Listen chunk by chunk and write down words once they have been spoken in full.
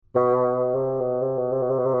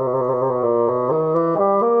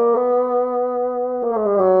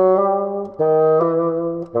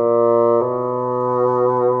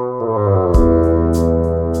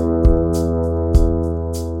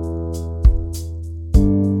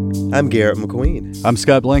I'm Garrett McQueen. I'm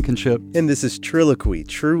Scott Blankenship. And this is Triloquy,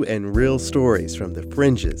 true and real stories from the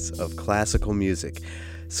fringes of classical music.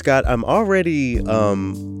 Scott, I'm already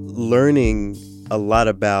learning a lot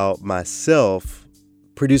about myself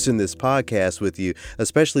producing this podcast with you,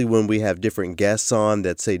 especially when we have different guests on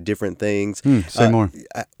that say different things. Say more.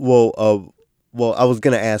 Well, I was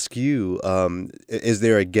going to ask you, is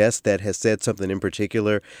there a guest that has said something in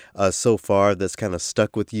particular so far that's kind of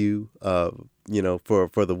stuck with you,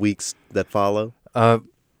 for the weeks that follow?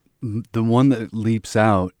 The one that leaps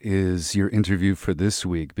out is your interview for this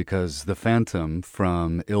week, because the Phantom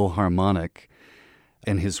from Ilharmonic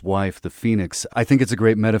and his wife, the Phoenix, I think it's a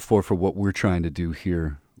great metaphor for what we're trying to do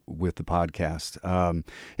here with the podcast.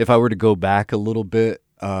 If I were to go back a little bit,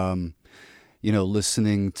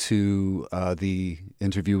 listening to the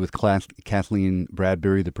interview with Kathleen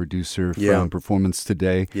Bradbury, the producer from Performance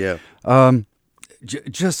Today. Yeah.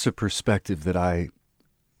 Just a perspective that I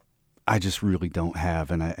just really don't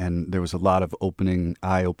have, and there was a lot of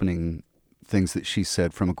eye-opening things that she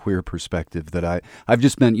said from a queer perspective that I've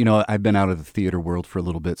just been, I've been out of the theater world for a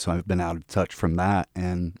little bit, so I've been out of touch from that,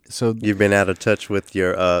 and so you've been out of touch with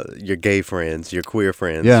your gay friends, your queer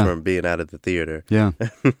friends from being out of the theater. Yeah,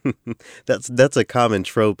 that's a common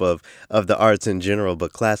trope of the arts in general,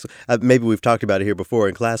 but maybe we've talked about it here before.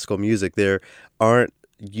 In classical music, there aren't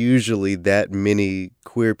usually that many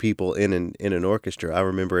queer people in an orchestra. I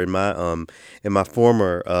remember in my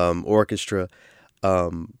former orchestra,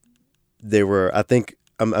 there were, I think,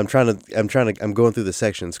 I'm going through the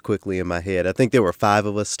sections quickly in my head. I think there were 5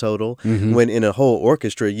 of us total. Mm-hmm. When in a whole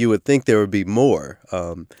orchestra, you would think there would be more.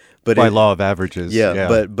 But by law of averages. Yeah.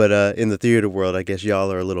 But in the theater world, I guess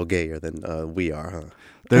y'all are a little gayer than we are, huh?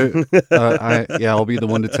 I'll be the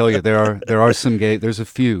one to tell you there are some gay. There's a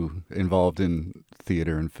few involved in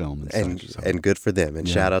theater and film and good for them. And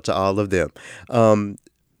shout out to all of them.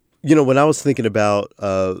 When I was thinking about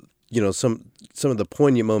some of the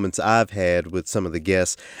poignant moments I've had with some of the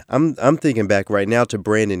guests, I'm thinking back right now to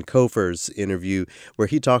Brandon Kofer's interview where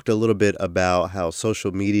he talked a little bit about how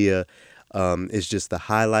social media is just the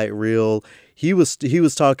highlight reel. He was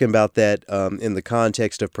talking about that in the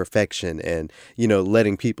context of perfection and,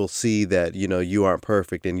 letting people see that, you aren't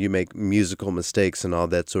perfect and you make musical mistakes and all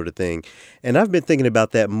that sort of thing. And I've been thinking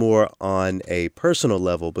about that more on a personal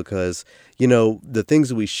level because, the things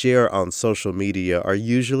that we share on social media are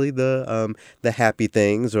usually the happy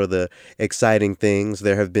things or the exciting things.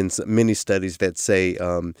 There have been many studies that say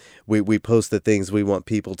we post the things we want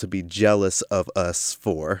people to be jealous of us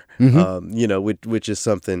for, which is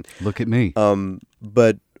something. Look at me.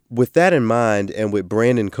 But with that in mind and with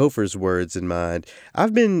Brandon Kofer's words in mind,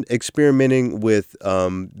 I've been experimenting with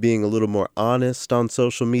being a little more honest on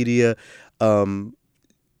social media,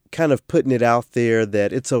 kind of putting it out there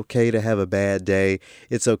that it's okay to have a bad day.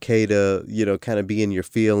 It's okay to, kind of be in your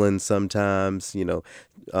feelings sometimes,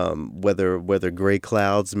 whether gray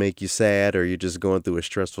clouds make you sad or you're just going through a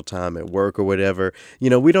stressful time at work or whatever.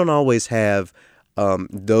 We don't always have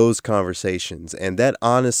those conversations, and that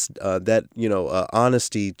honesty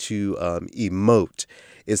to emote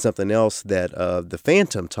is something else that the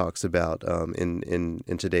Phantom talks about in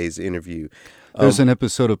today's interview. There's an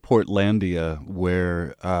episode of Portlandia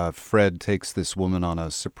where Fred takes this woman on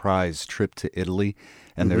a surprise trip to Italy,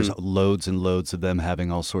 and there's loads and loads of them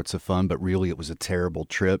having all sorts of fun, but really it was a terrible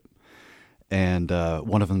trip. And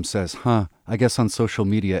one of them says, I guess on social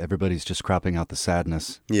media everybody's just cropping out the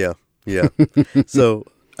sadness. Yeah. So,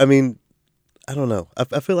 I don't know.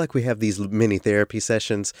 I feel like we have these mini therapy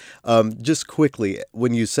sessions. Just quickly,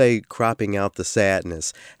 when you say cropping out the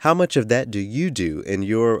sadness, how much of that do you do in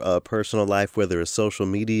your personal life, whether it's social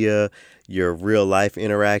media, your real life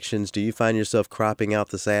interactions? Do you find yourself cropping out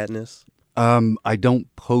the sadness? I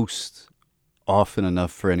don't post often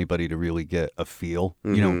enough for anybody to really get a feel,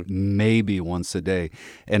 maybe once a day.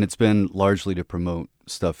 And it's been largely to promote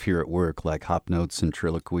stuff here at work, like Hop Notes and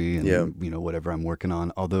Triloquy and, whatever I'm working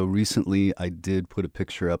on. Although recently I did put a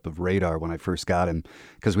picture up of Radar when I first got him,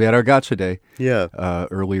 because we had our gotcha day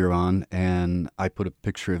earlier on, and I put a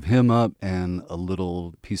picture of him up and a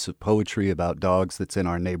little piece of poetry about dogs that's in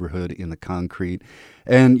our neighborhood in the concrete.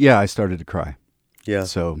 And I started to cry. Yeah.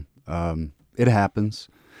 So it happens.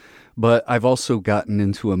 But I've also gotten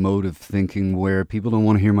into a mode of thinking where people don't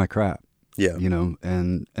want to hear my crap. Yeah.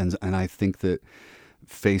 And I think that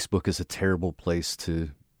Facebook is a terrible place to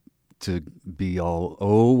be all,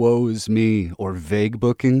 woe is me, or vague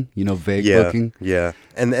booking, booking. Yeah.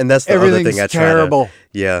 And that's the other thing I try terrible.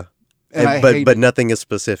 But nothing is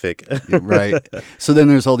specific. Right. So then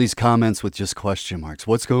there's all these comments with just question marks.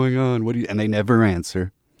 What's going on? And they never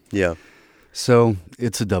answer. Yeah. So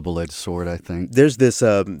it's a double-edged sword, I think. There's this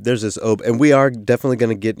and we are definitely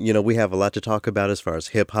going to get, we have a lot to talk about as far as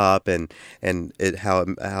hip hop and how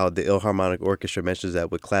the Philharmonic Orchestra mentions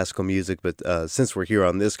that with classical music. But since we're here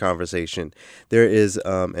on this conversation, there is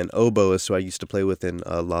an oboist who I used to play with in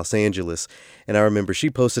Los Angeles, and I remember she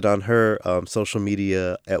posted on her social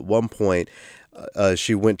media at one point.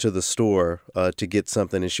 She went to the store to get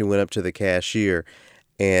something, and she went up to the cashier,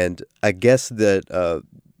 and I guess that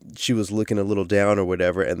she was looking a little down or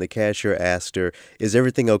whatever, and the cashier asked her, "Is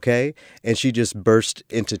everything okay?" And she just burst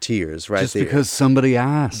into tears right just there. Because somebody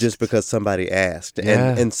asked. Just because somebody asked.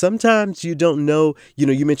 Yeah. And sometimes you don't know,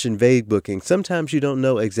 you mentioned vague booking. Sometimes you don't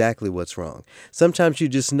know exactly what's wrong. Sometimes you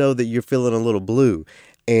just know that you're feeling a little blue,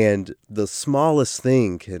 and the smallest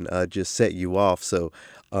thing can just set you off. So,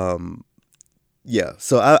 yeah,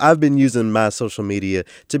 so I've been using my social media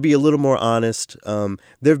to be a little more honest. There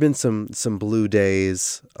have been some blue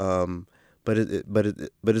days, but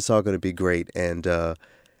it's all going to be great. And I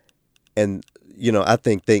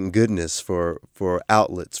think thank goodness for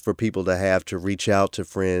outlets for people to have to reach out to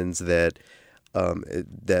friends that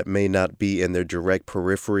that may not be in their direct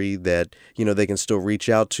periphery that they can still reach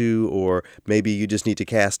out to, or maybe you just need to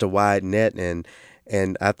cast a wide net.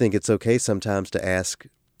 And I think it's okay sometimes to ask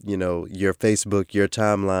your Facebook, your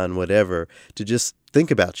timeline, whatever, to just think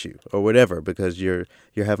about you or whatever, because you're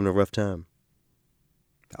having a rough time.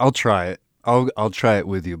 I'll try it. I'll try it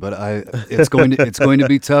with you, but it's going to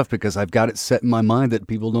be tough because I've got it set in my mind that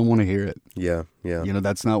people don't want to hear it. Yeah.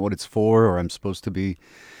 That's not what it's for, or I'm supposed to be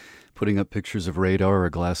putting up pictures of radar or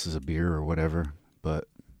glasses of beer or whatever. But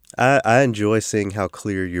I enjoy seeing how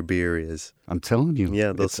clear your beer is. I'm telling you,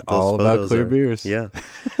 yeah, it's all about clear beers. Yeah.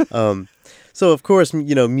 So of course,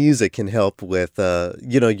 music can help with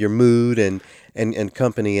your mood and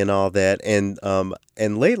company and all that.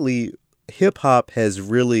 And lately, hip hop has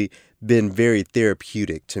really been very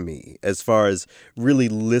therapeutic to me as far as really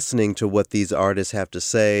listening to what these artists have to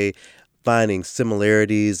say, finding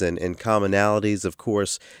similarities and commonalities. Of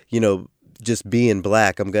course, just being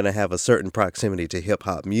black, I'm going to have a certain proximity to hip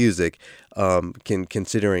hop music,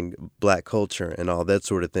 considering black culture and all that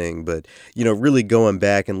sort of thing. But, really going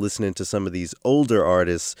back and listening to some of these older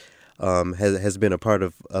artists has been a part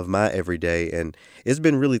of my everyday, and it's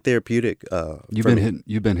been really therapeutic. You've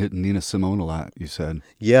been hitting Nina Simone a lot, you said.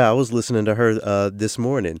 Yeah, I was listening to her this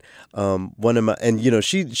morning.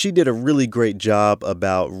 She did a really great job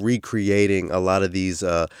about recreating a lot of these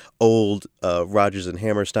old Rodgers and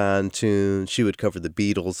Hammerstein tunes. She would cover the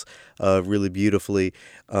Beatles really beautifully.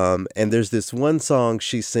 And there's this one song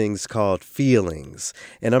she sings called "Feelings,"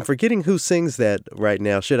 and I'm forgetting who sings that right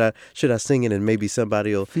now. Should I sing it and maybe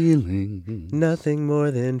somebody will? Feelings, nothing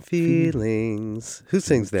more than feelings. Who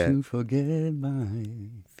sings that? To forget my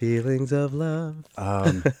feelings of love.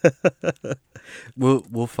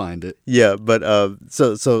 We'll find it. Yeah, but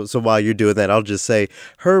so while you're doing that, I'll just say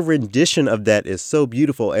her rendition of that is so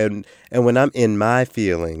beautiful, and when I'm in my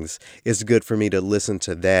feelings, it's good for me to listen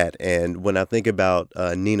to that. And when I think about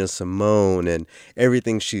Nina Simone and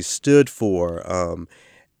everything she stood for,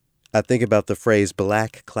 I think about the phrase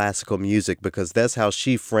 "black classical music" because that's how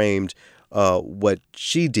she framed what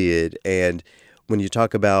she did. And when you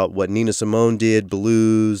talk about what Nina Simone did,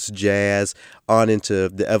 blues, jazz, on into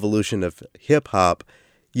the evolution of hip hop,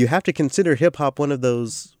 you have to consider hip hop one of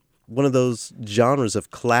those genres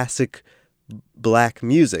of classic black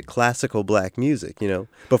music, classical black music.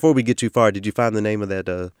 Before we get too far, did you find the name of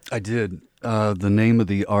that? I did. The name of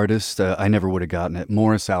the artist, I never would have gotten it.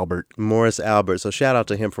 Morris Albert. Morris Albert. So shout out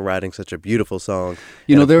to him for writing such a beautiful song.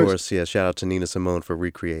 Of course, shout out to Nina Simone for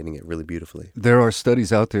recreating it really beautifully. There are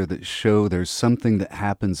studies out there that show there's something that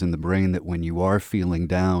happens in the brain that when you are feeling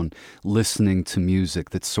down, listening to music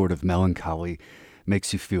that's sort of melancholy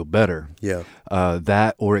makes you feel better. Yeah.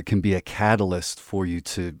 That, or it can be a catalyst for you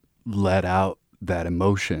to let out that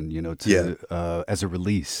emotion, as a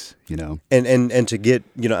release, And to get,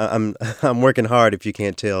 I'm working hard, if you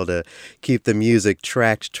can't tell, to keep the music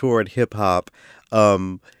tracked toward hip hop. A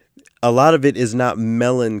lot of it is not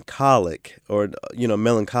melancholic or,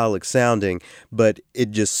 melancholic sounding, but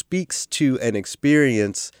it just speaks to an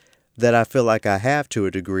experience that I feel like I have to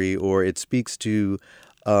a degree, or it speaks to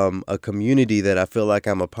a community that I feel like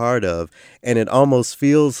I'm a part of. And it almost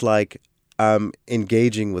feels like I'm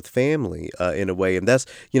engaging with family in a way. And that's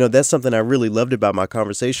something I really loved about my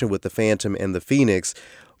conversation with the Phantom and the Phoenix,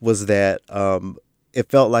 was that it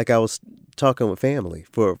felt like I was talking with family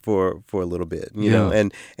for a little bit, you know,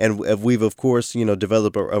 and we've of course, you know,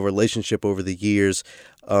 developed a relationship over the years,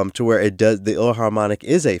 to where the Ilharmonic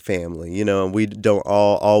is a family, you know, and we don't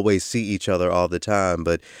all always see each other all the time,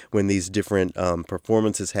 but when these different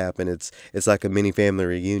performances happen, it's like a mini family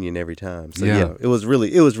reunion every time. So it was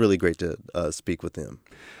really great to speak with them.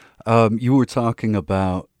 You were talking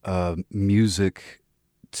about music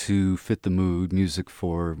to fit the mood, music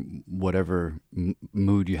for whatever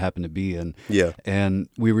mood you happen to be in. Yeah. And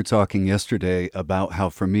we were talking yesterday about how,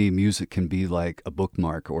 for me, music can be like a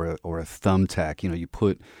bookmark or a thumbtack. You know, you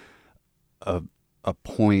put a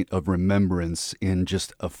point of remembrance in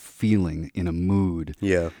just a feeling, in a mood.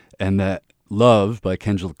 Yeah. And that Love by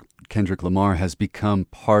Kendrick Lamar has become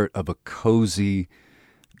part of a cozy,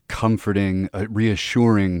 comforting,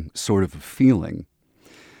 reassuring sort of a feeling.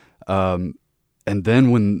 And then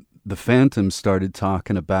when the Phantom started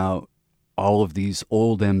talking about all of these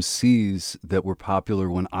old MCs that were popular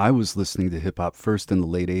when I was listening to hip hop first in the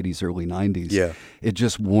late 80s, early 90s, it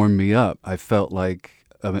just warmed me up. I felt like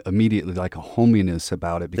immediately like a hominess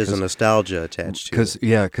about it. Because there's a nostalgia attached to it.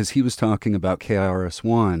 Because he was talking about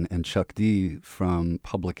KRS-One and Chuck D from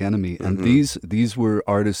Public Enemy. And these were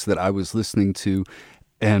artists that I was listening to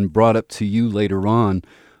and brought up to you later on.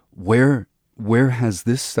 Where has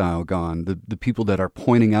this style gone? The people that are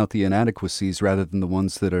pointing out the inadequacies rather than the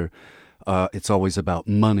ones that are, it's always about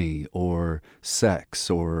money or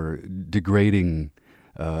sex or degrading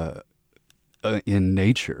in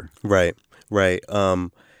nature. Right.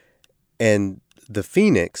 And the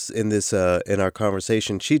Phoenix in this in our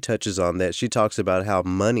conversation, she touches on that. She talks about how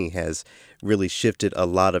money has really shifted a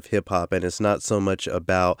lot of hip hop, and it's not so much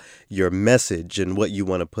about your message and what you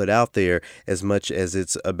want to put out there as much as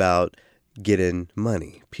it's about getting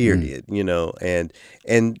money, period. You know, and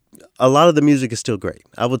a lot of the music is still great.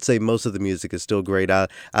 I would say most of the music is still great. I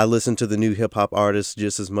listen to the new hip hop artists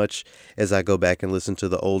just as much as I go back and listen to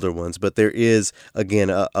the older ones, but there is, again,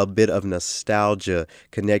 a bit of nostalgia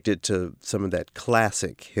connected to some of that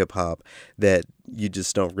classic hip hop that you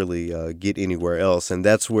just don't really get anywhere else, and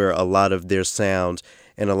that's where a lot of their sound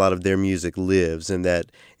and a lot of their music lives, in that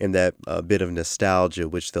bit of nostalgia,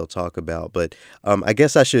 which they'll talk about. But I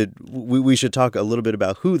guess we should talk a little bit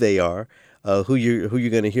about who they are, who you're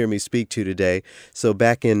going to hear me speak to today. So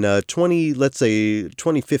back in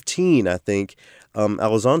 2015, I think, I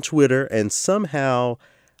was on Twitter, and somehow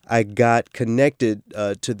I got connected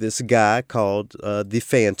to this guy called The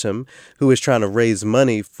Phantom, who is trying to raise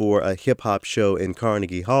money for a hip-hop show in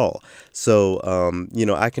Carnegie Hall. So,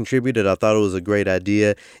 I contributed. I thought it was a great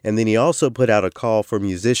idea. And then he also put out a call for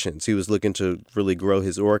musicians. He was looking to really grow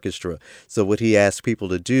his orchestra. So what he asked people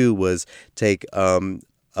to do was take a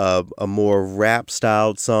more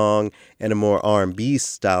rap-styled song and a more R&B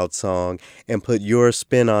styled song and put your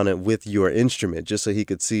spin on it with your instrument, just so he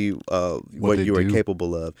could see what you were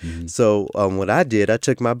capable of. So what I did, I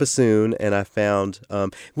took my bassoon and I found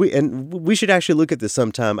we should actually look at this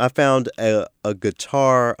sometime. I found a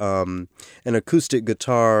guitar, an acoustic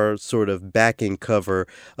guitar sort of backing cover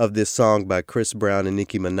of this song by Chris Brown and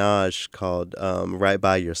Nicki Minaj called Right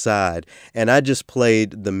By Your Side, and I just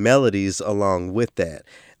played the melodies along with that.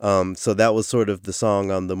 So that was sort of the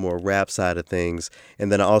song on the more rap side of things.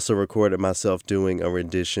 And then I also recorded myself doing a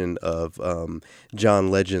rendition of John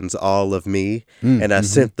Legend's All of Me. And I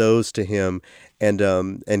sent those to him.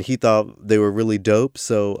 And he thought they were really dope.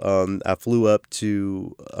 So I flew up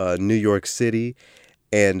to New York City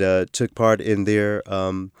and took part in their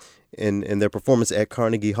in their performance at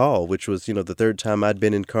Carnegie Hall, which was, the third time I'd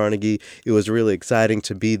been in Carnegie. It was really exciting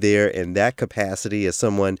to be there in that capacity as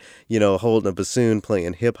someone, holding a bassoon,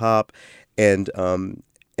 playing hip hop. And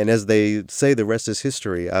as they say, the rest is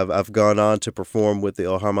history. I've gone on to perform with the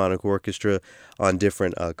Ilharmonic Orchestra on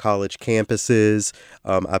different college campuses.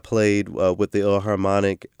 I played with the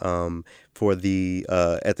Ilharmonic for the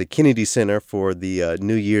at the Kennedy Center for the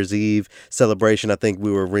New Year's Eve celebration. I think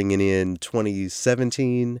we were ringing in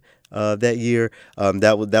 2017 that year.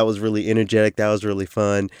 That was really energetic. That was really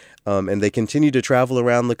fun. And they continue to travel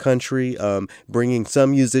around the country, bringing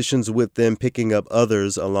some musicians with them, picking up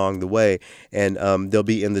others along the way. And they'll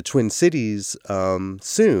be in the Twin Cities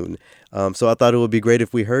soon. So I thought it would be great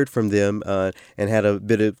if we heard from them and had a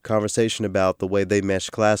bit of conversation about the way they mesh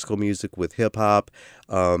classical music with hip hop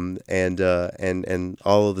and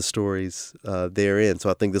all of the stories therein. So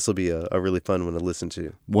I think this will be a really fun one to listen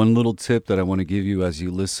to. One little tip that I want to give you as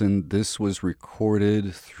you listen: this was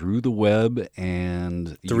recorded through the web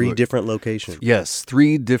and three different locations. Yes,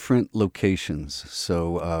 3 different locations.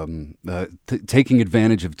 So taking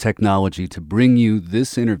advantage of technology to bring you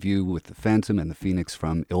this interview with the Phantom and the Phoenix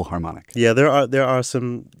from Ilharmonic. track. Yeah, there are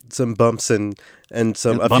some bumps and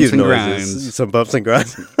some a Bumps few and noises, grinds. some bumps and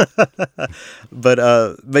grinds. But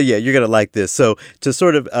yeah, you're gonna like this. So to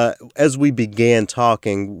sort of as we began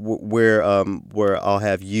talking, where I'll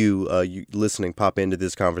have you listening pop into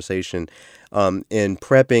this conversation, in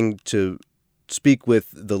prepping to speak with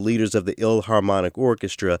the leaders of the Philharmonic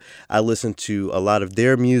Orchestra, I listened to a lot of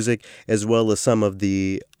their music as well as some of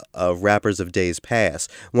the rappers of days past.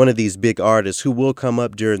 One of these big artists who will come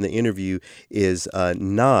up during the interview is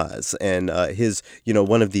Nas, and his,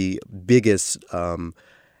 one of the biggest.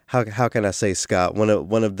 How can I say, Scott? One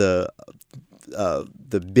of the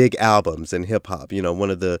big albums in hip hop. One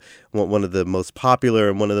of the most popular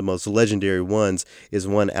and one of the most legendary ones is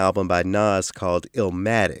one album by Nas called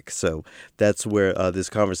Illmatic. So that's where this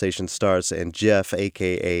conversation starts, and Jeff,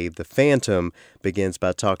 aka the Phantom, begins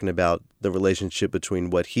by talking about the relationship between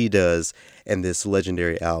what he does and this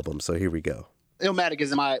legendary album. So here we go. Illmatic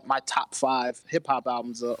is my top 5 hip hop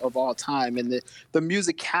albums of all time, and the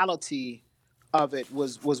musicality of it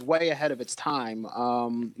was way ahead of its time.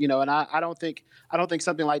 And I don't think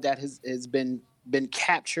something like that has been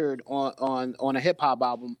captured on a hip hop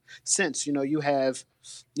album since. You have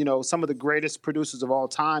some of the greatest producers of all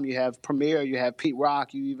time. You have Premier, you have Pete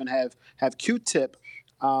Rock, you even have Q-Tip,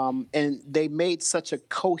 and they made such a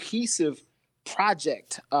cohesive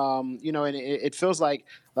project. And it feels like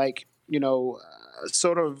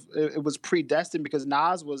sort of it was predestined, because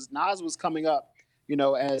Nas was coming up,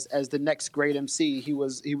 as the next great MC. He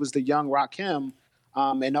was the young Rakim,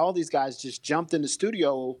 and all these guys just jumped in the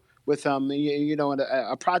studio with him. And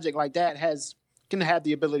a project like that can have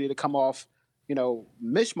the ability to come off,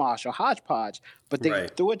 mishmash or hodgepodge, but they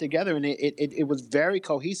threw it together, and it was very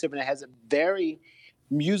cohesive, and it has a very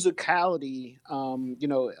musicality,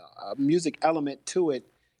 a music element to it,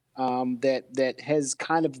 that has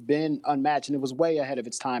kind of been unmatched, and it was way ahead of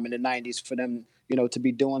its time in the 90s for them, to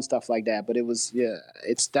be doing stuff like that. But it was,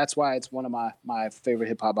 that's why it's one of my favorite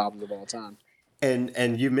hip hop albums of all time.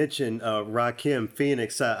 And you mentioned Rakim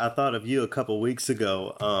Phoenix. I thought of you a couple weeks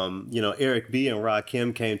ago. Eric B. and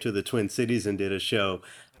Rakim came to the Twin Cities and did a show.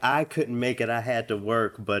 I couldn't make it. I had to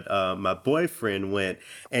work, but my boyfriend went,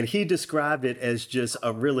 and he described it as just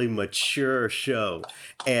a really mature show.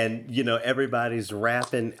 And, everybody's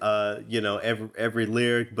rapping, every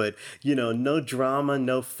lyric, but, no drama,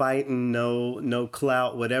 no fighting, no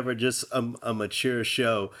clout, whatever, just a mature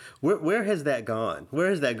show. Where has that gone? Where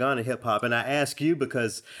has that gone in hip hop? And I ask you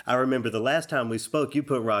because I remember the last time we spoke, you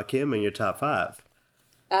put Rakim in your top 5.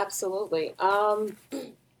 Absolutely.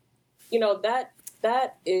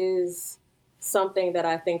 That is something that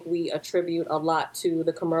I think we attribute a lot to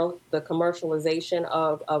the commercialization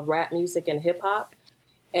of rap music and hip hop.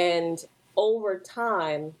 And over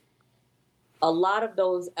time, a lot of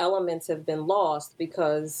those elements have been lost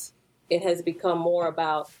because it has become more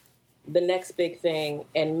about the next big thing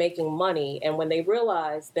and making money. And when they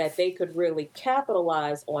realized that they could really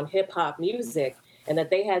capitalize on hip hop music and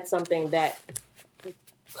that they had something that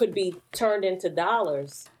could be turned into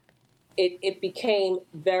dollars, it became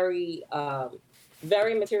very,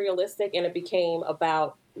 very materialistic, and it became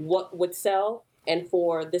about what would sell and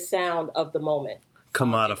for the sound of the moment.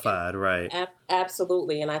 Commodified, right.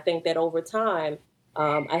 Absolutely. And I think that over time,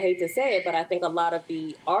 I hate to say it, but I think a lot of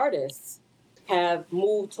the artists have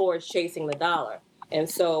moved towards chasing the dollar. And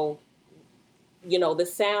so, the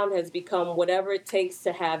sound has become whatever it takes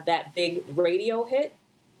to have that big radio hit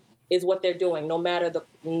is what they're doing, no matter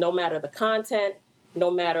the content, no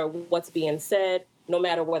matter what's being said, no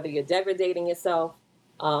matter whether you're degrading yourself.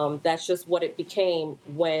 That's just what it became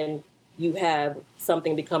when you have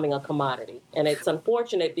something becoming a commodity. And it's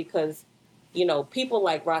unfortunate because, people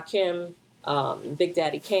like Rakim, Big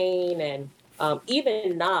Daddy Kane, and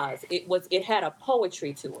even Nas, it had a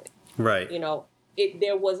poetry to it. Right.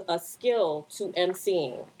 There was a skill to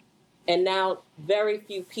emceeing. And now very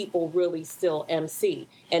few people really still MC.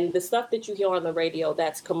 And the stuff that you hear on the radio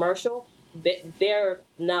that's commercial, they're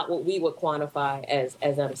not what we would quantify as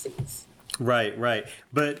MCs. Right.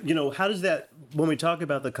 But, how does that, when we talk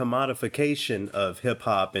about the commodification of hip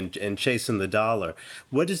hop and chasing the dollar,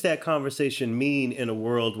 what does that conversation mean in a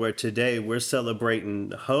world where today we're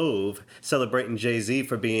celebrating Hove, celebrating Jay-Z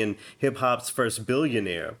for being hip hop's first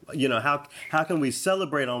billionaire? How can we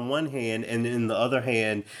celebrate on one hand and in the other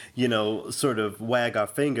hand, sort of wag our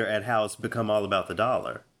finger at how it's become all about the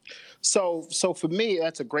dollar? So for me,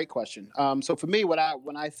 that's a great question. So for me, when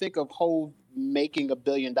I think of Hov making $1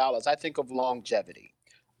 billion, I think of longevity,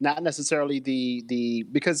 not necessarily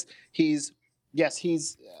because he's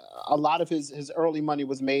a lot of his early money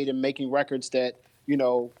was made in making records that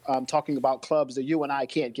talking about clubs that you and I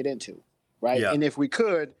can't get into, right? Yeah. And if we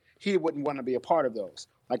could, he wouldn't want to be a part of those.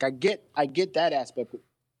 Like I get that aspect,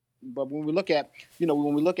 but when we look at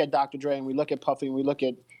Dr. Dre and we look at Puffy and we look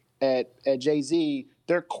at Jay-Z,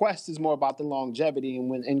 their quest is more about the longevity.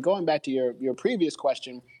 And going back to your previous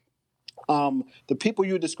question, the people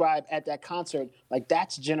you describe at that concert, like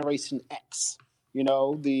that's Generation X. You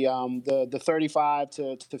know, the 35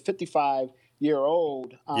 to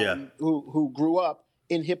 55-year-old who grew up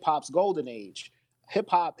in hip hop's golden age. Hip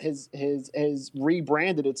hop has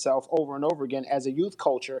rebranded itself over and over again as a youth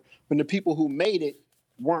culture when the people who made it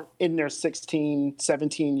weren't in their 16,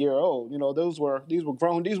 17-year-old. You know, these were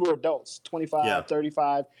grown, these were adults, 25,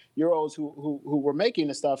 35-year-olds who were making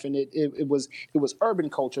the stuff, and it was urban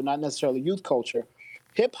culture, not necessarily youth culture.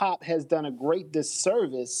 Hip hop has done a great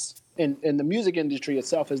disservice, and the music industry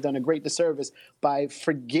itself has done a great disservice by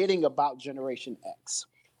forgetting about Generation X.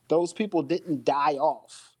 Those people didn't die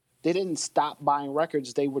off. They didn't stop buying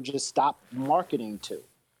records. They would just stop marketing to.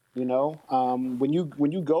 You know, when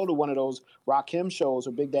you go to one of those Rakim shows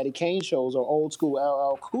or Big Daddy Kane shows or old school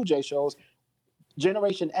LL Cool J shows,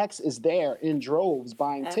 Generation X is there in droves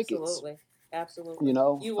buying tickets. Absolutely. You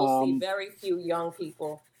know, you will see very few young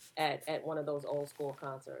people at one of those old school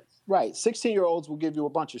concerts. Right. 16-year-olds will give you a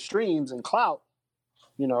bunch of streams and clout,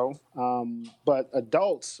 you know, but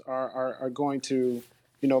adults are going to,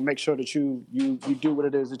 you know, make sure that you do what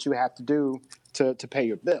it is that you have to do to pay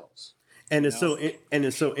your bills. And it's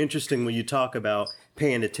so interesting when you talk about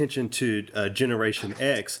paying attention to Generation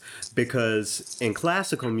X, because in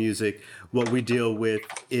classical music, what we deal with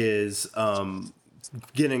is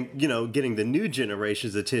getting the new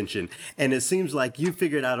generation's attention, and it seems like you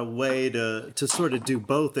figured out a way to sort of do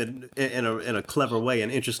both in a clever way,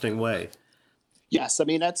 an interesting way. Yes, I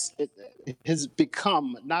mean it has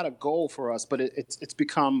become not a goal for us, but it's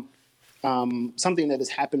become something that has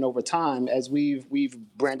happened over time as we've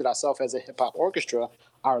branded ourselves as a hip hop orchestra.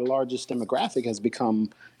 Our largest demographic has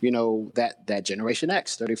become, you know, that Generation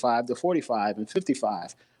X, 35 to 45 and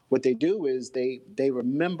 55. What they do is they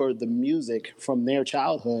remember the music from their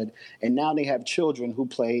childhood, and now they have children who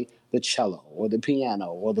play the cello or the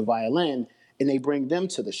piano or the violin, and they bring them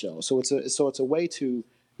to the show. So it's a way to,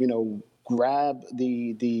 you know, grab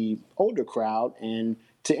the older crowd and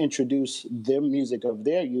to introduce their music of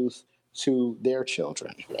their youth to their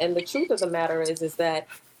children. And the truth of the matter is that,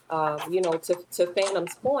 you know, to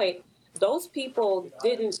Phantom's point, those people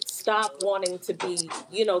didn't stop wanting to be,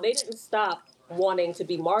 you know, they didn't stop wanting to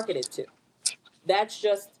be marketed to. That's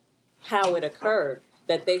just how it occurred,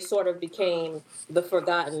 that they sort of became the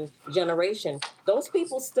forgotten generation. Those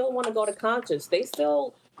people still want to go to concerts. They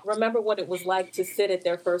still remember what it was like to sit at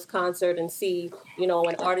their first concert and see, you know,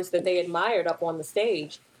 an artist that they admired up on the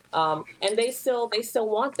stage. And they still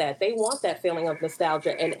want that. They want that feeling of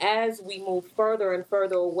nostalgia. And as we move further and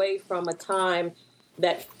further away from a time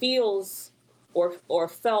that feels or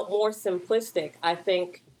felt more simplistic, I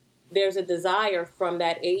think there's a desire from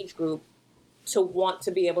that age group to want to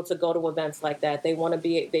be able to go to events like that. They want to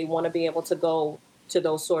be able to go to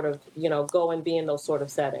those sort of, you know, go and be in those sort of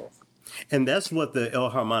settings. And that's what the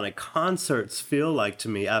Ilharmonic concerts feel like to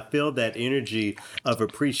me. I feel that energy of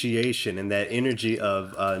appreciation and that energy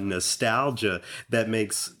of nostalgia that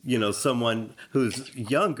makes, you know, someone who's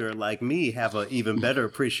younger like me have an even better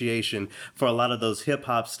appreciation for a lot of those hip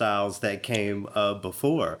hop styles that came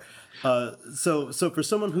before. So for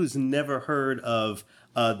someone who's never heard of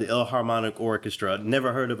the Ilharmonic Orchestra,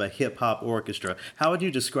 never heard of a hip hop orchestra, how would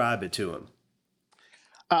you describe it to them?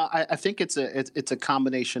 I think it's a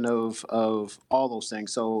combination of all those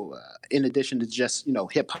things. So in addition to just, you know,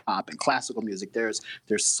 hip hop and classical music, there's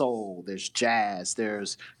soul, there's jazz,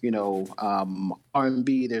 there's, you know,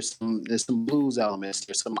 R&B, there's some blues elements,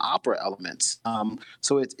 there's some opera elements.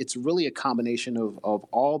 So it's really a combination of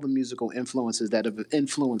all the musical influences that have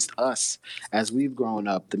influenced us as we've grown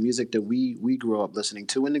up, the music that we grew up listening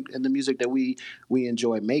to, and the music that we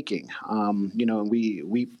enjoy making. You know, and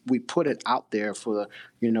we put it out there for,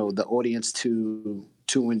 you know, the audience to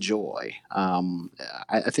enjoy.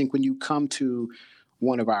 I think when you come to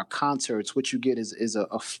one of our concerts, what you get is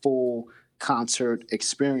a full concert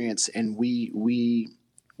experience, and we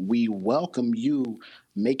welcome you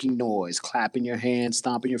making noise, clapping your hands,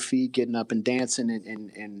 stomping your feet, getting up and dancing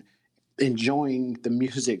and enjoying the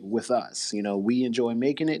music with us. You know, we enjoy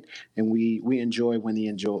making it, and we enjoy when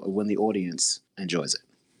the audience enjoys it.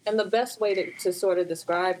 And the best way to sort of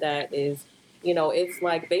describe that is, you know, it's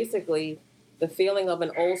like basically the feeling of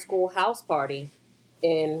an old school house party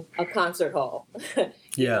in a concert hall.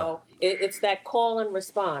 You know, it's that call and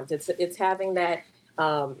response. It's having that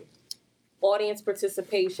audience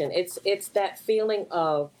participation. It's that feeling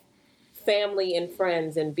of family and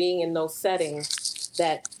friends and being in those settings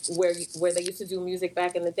that where they used to do music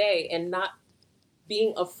back in the day, and not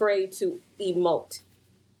being afraid to emote.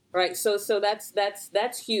 Right. So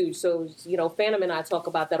that's huge. So, Phantom and I talk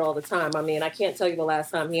about that all the time. I mean, I can't tell you the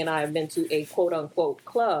last time he and I have been to a quote unquote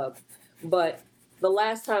club, but the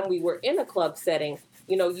last time we were in a club setting,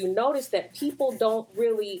 you notice that people don't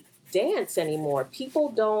really dance anymore. They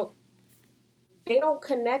don't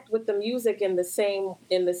connect with the music in the same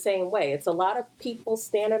way. It's a lot of people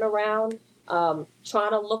standing around, trying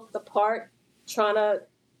to look the part, trying to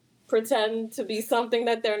pretend to be something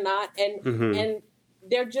that they're not, and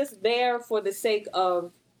they're just there for the sake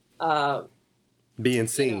of being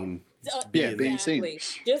seen. Being seen,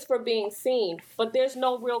 just for being seen. But there's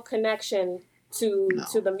no real connection to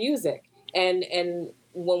the music. And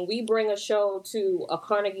when we bring a show to a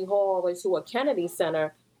Carnegie Hall or to a Kennedy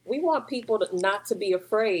Center, we want people not to be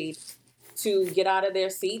afraid to get out of their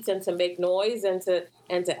seats and to make noise and to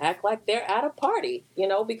act like they're at a party,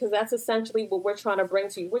 because that's essentially what we're trying to bring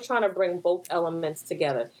to you. We're trying to bring both elements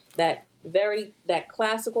together. That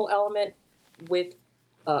classical element with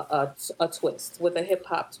a twist, with a hip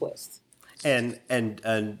hop twist.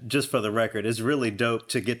 And just for the record, it's really dope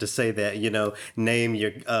to get to say that, name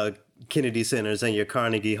your Kennedy Centers and your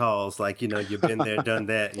Carnegie Halls, like, you've been there, done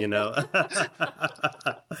that,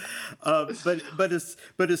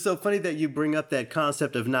 but it's so funny that you bring up that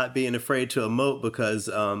concept of not being afraid to emote, because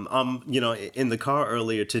I'm in the car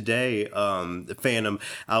earlier today, Phantom,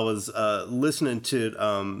 I was listening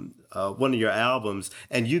to one of your albums,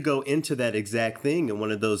 and you go into that exact thing in one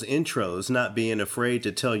of those intros, not being afraid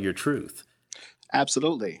to tell your truth.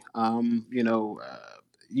 Absolutely.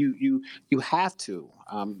 You have to.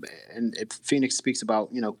 And Phoenix speaks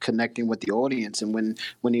about, connecting with the audience. And when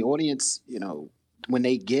the audience, when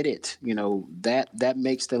they get it, that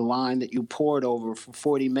makes the line that you poured over for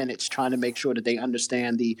 40 minutes trying to make sure that they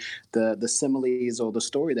understand the similes or the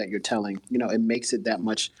story that you're telling, it makes it that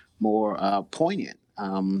much more poignant.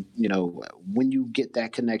 When you get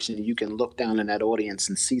that connection, you can look down in that audience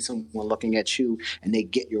and see someone looking at you, and they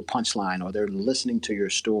get your punchline, or they're listening to your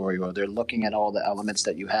story, or they're looking at all the elements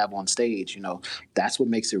that you have on stage. That's what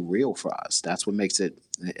makes it real for us. That's what makes it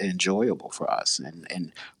enjoyable for us,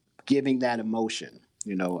 and giving that emotion.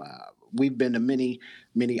 We've been to many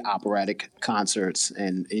operatic concerts,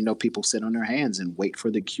 and people sit on their hands and wait for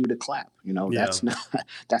the cue to clap. That's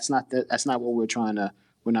not what we're trying to.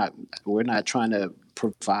 We're not trying to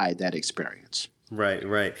provide that experience.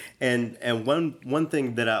 Right. And one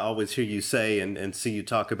thing that I always hear you say and see you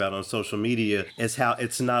talk about on social media is how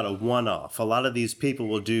it's not a one-off. A lot of these people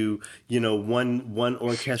will do, one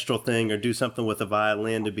orchestral thing or do something with a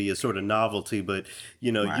violin to be a sort of novelty. But,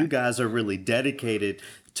 right. You guys are really dedicated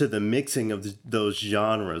to the mixing of those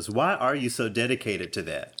genres. Why are you so dedicated to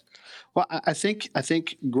that? Well, I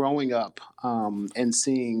think growing up and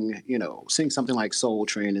seeing something like Soul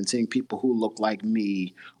Train and seeing people who look like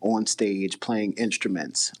me on stage playing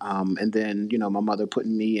instruments, and then my mother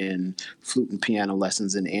putting me in flute and piano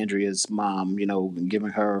lessons, and Andrea's mom giving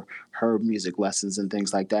her music lessons and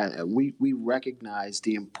things like that. We recognize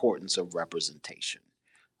the importance of representation.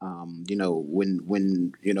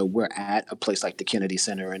 When we're at a place like the Kennedy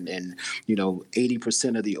Center and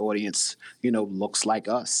 80% of the audience, looks like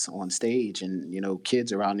us on stage, and,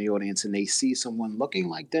 kids are out in the audience and they see someone looking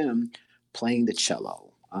like them playing the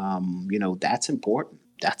cello. That's important.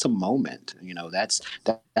 That's a moment. That's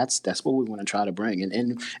what we want to try to bring.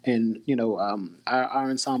 Our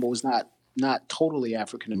ensemble is not totally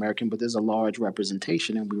African American, but there's a large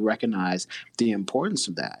representation, and we recognize the importance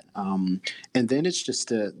of that. And then it's just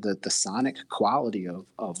the sonic quality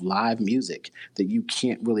of live music that you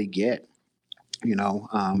can't really get.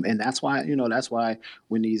 And that's why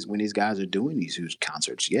when these guys are doing these huge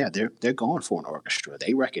concerts, they're going for an orchestra.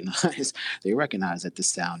 They recognize that the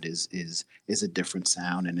sound is a different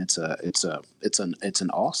sound, and it's an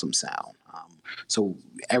awesome sound. So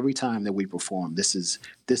every time that we perform, this is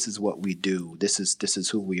what we do. This is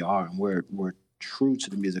who we are, and we're true to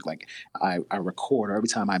the music. Like I record, or every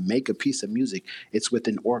time I make a piece of music, it's with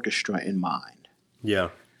an orchestra in mind. Yeah.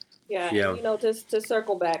 And, just to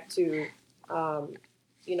circle back to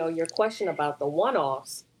your question about the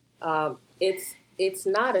one-offs, it's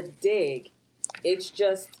not a dig. It's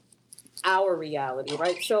just our reality,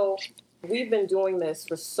 right? So we've been doing this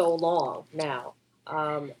for so long now.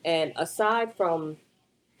 And aside from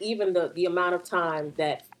even the amount of time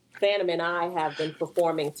that Phantom and I have been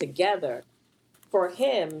performing together, for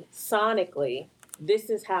him, sonically, this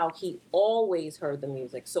is how he always heard the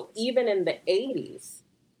music. So even in the 80s,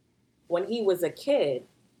 when he was a kid,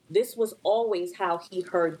 this was always how he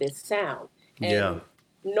heard this sound. And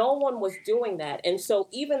no one was doing that. And so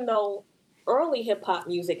even though early hip hop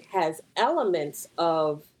music has elements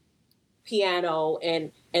of piano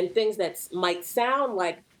and things that might sound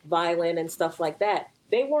like violin and stuff like that.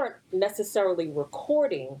 They weren't necessarily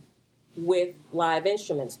recording with live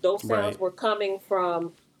instruments. Those sounds were coming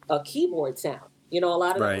from a keyboard sound. You know, a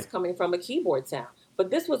lot of that was coming from a keyboard sound.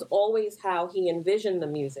 But this was always how he envisioned the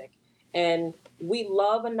music. And we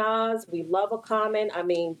love a Nas, we love a Common. I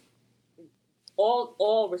mean,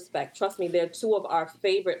 all respect. Trust me, they're two of our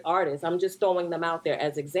favorite artists. I'm just throwing them out there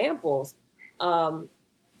as examples.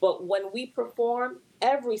 But when we perform,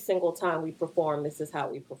 every single time we perform, this is how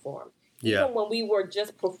we perform. Yeah. Even when we were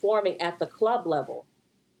just performing at the club level,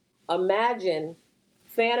 imagine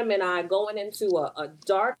Phantom and I going into a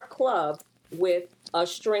dark club with a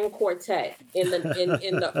string quartet in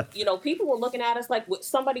the you know, people were looking at us like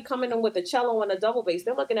somebody coming in with a cello and a double bass.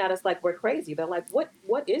 They're looking at us like we're crazy. They're like, what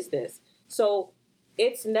is this? So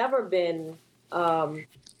it's never been a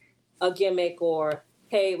gimmick or,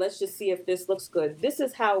 hey, let's just see if this looks good. This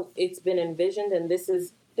is how it's been envisioned, and this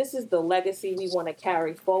is the legacy we want to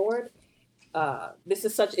carry forward.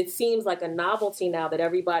 It seems like a novelty now that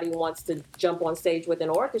everybody wants to jump on stage with an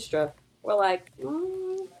orchestra. We're like,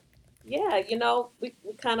 yeah, you know, we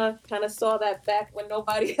kind of saw that back when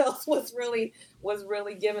nobody else was really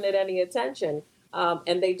giving it any attention.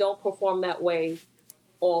 And they don't perform that way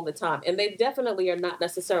all the time. And they definitely are not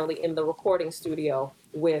necessarily in the recording studio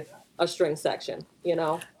with a string section, you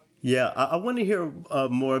know? Yeah, I want to hear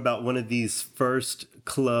more about one of these first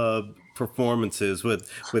club performances with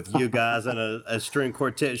you guys and a string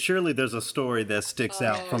quartet. Surely there's a story that sticks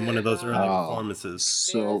out from one of those early performances.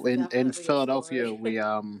 So in Philadelphia,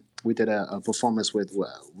 we did a performance with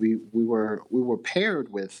we were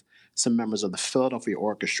paired with some members of the Philadelphia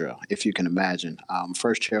Orchestra, if you can imagine.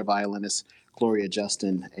 First chair violinist Gloria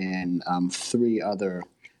Justin and three other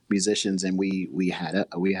musicians, and we had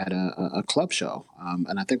a club show,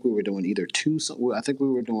 and I think we were doing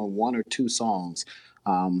one or two songs.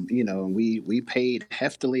 You know, and we paid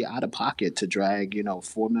heftily out of pocket to drag, you know,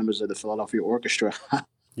 four members of the Philadelphia Orchestra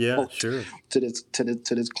Yeah, sure. to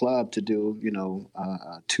this club to do, you know,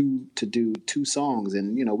 two songs.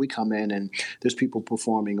 And, you know, we come in and there's people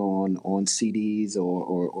performing on CDs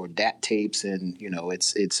or DAT tapes, and, you know,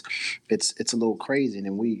 it's a little crazy. And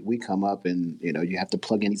then we come up and, you know, you have to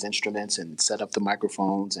plug in these instruments and set up the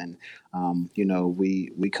microphones, and you know,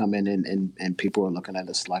 we come in and people are looking at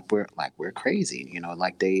us like we're crazy, you know,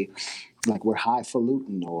 like we're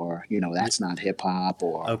highfalutin, or, you know, that's not hip hop,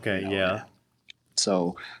 or okay, you know, yeah.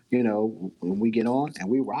 So, you know, when we get on and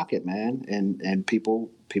we rock it, man, and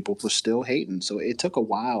people were still hating. So it took a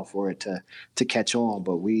while for it to catch on,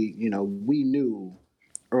 but we knew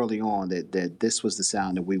early on that this was the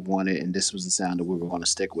sound that we wanted, and this was the sound that we were going to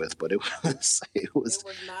stick with. But it was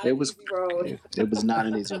not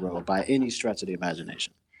an easy road by any stretch of the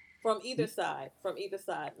imagination. From either side,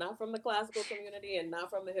 not from the classical community and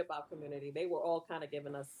not from the hip hop community. They were all kind of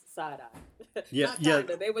giving us side eye. Yeah,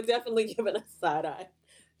 They were definitely giving us side eye.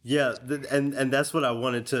 Yeah, and that's what I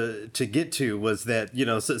wanted to get to, was that, you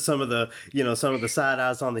know, some of the side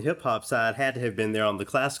eyes on the hip hop side had to have been there on the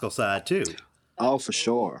classical side too. Oh, for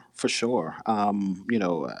sure. You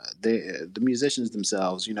know, the musicians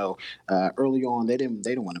themselves, you know, early on they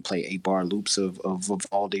didn't want to play 8-bar loops of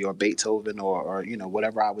Vivaldi or Beethoven or you know,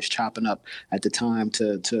 whatever I was chopping up at the time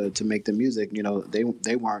to make the music. You know,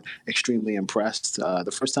 they weren't extremely impressed.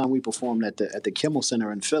 The first time we performed at the Kimmel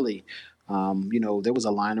Center in Philly, you know, there was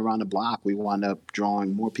a line around the block. We wound up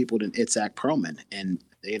drawing more people than Itzhak Perlman, and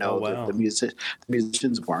you know, the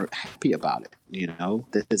musicians weren't happy about it. You know,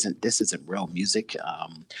 this isn't real music.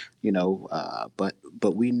 You know, but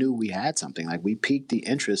we knew we had something. Like, we piqued the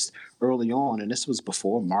interest early on, and this was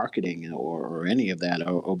before marketing or any of that,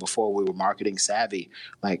 or before we were marketing savvy.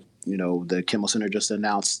 Like, you know, the Kimmel Center just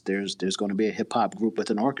announced there's going to be a hip hop group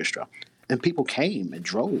with an orchestra. And people came in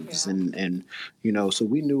droves, and you know, so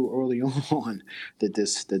we knew early on that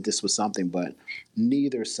this was something, but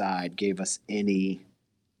neither side gave us any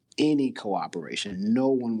cooperation. No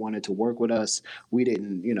one wanted to work with us. We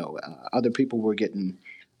didn't, you know, other people were getting,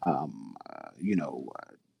 you know,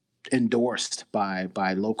 endorsed by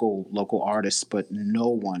local artists, but no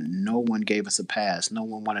one gave us a pass. No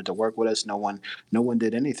one wanted to work with us. No one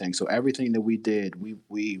did anything. So everything that we did,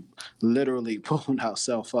 we literally pulled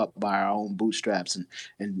ourselves up by our own bootstraps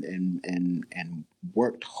and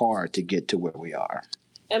worked hard to get to where we are.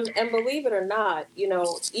 And believe it or not, you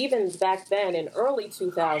know, even back then in early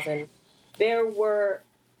 2000, there were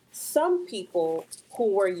some people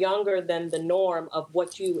who were younger than the norm of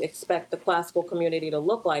what you expect the classical community to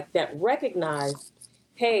look like, that recognized,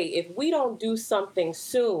 hey, if we don't do something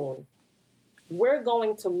soon, we're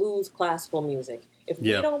going to lose classical music. If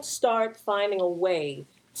we don't start finding a way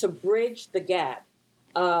to bridge the gap,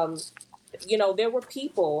 there were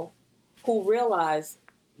people who realized,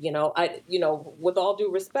 with all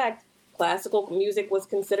due respect, classical music was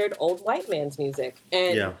considered old white man's music.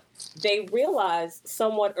 And they realized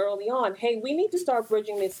somewhat early on, hey, we need to start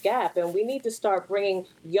bridging this gap, and we need to start bringing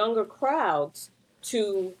younger crowds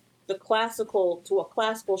to a classical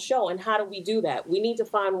show. And how do we do that? We need to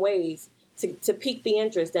find ways to pique the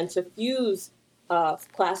interest and to fuse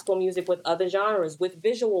classical music with other genres, with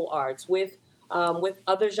visual arts, with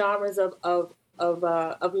other genres of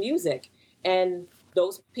music. And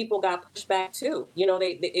those people got pushed back too.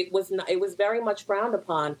 It was very much frowned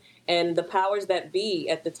upon, and the powers that be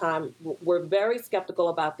at the time were very skeptical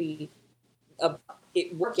about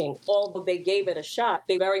it working. Although they gave it a shot,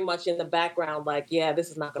 they very much in the background, like, yeah, this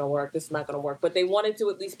is not going to work. This is not going to work. But they wanted to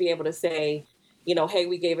at least be able to say, hey,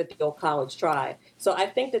 we gave it the old college try. So I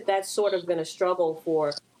think that that's sort of been a struggle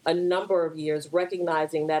for a number of years,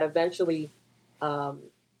 recognizing that eventually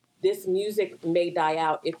this music may die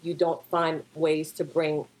out if you don't find ways to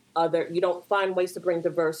bring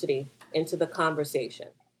diversity into the conversation.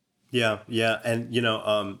 Yeah. And,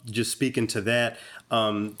 just speaking to that,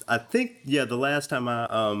 I think, the last time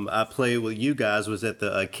I played with you guys was at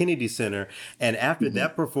the Kennedy Center. And after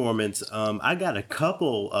that performance, I got a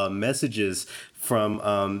couple messages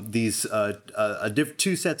from these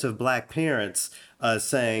two sets of Black parents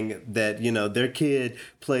saying that, their kid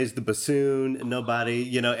plays the bassoon.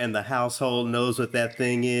 Nobody, in the household knows what that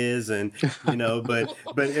thing is. And, but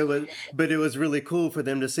it was really cool for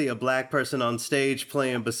them to see a Black person on stage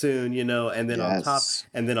playing bassoon, and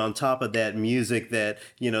then on top of that, music that,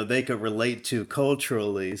 they could relate to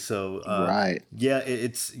culturally. So,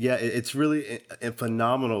 it's really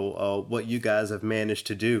phenomenal what you guys have managed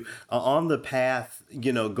to do on the path,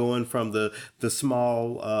 going from the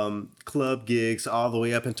small club gigs all the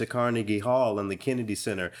way up into Carnegie Hall and the Kennedy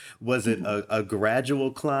Center. Was it a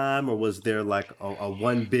gradual climb, or was there like a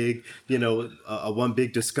one big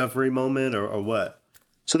discovery moment, or what?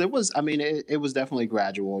 So there was, it was definitely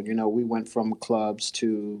gradual. We went from clubs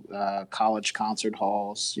to college concert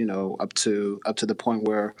halls, up to the point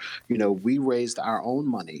where, we raised our own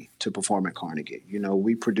money to perform at Carnegie.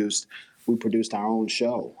 We produced our own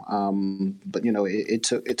show, but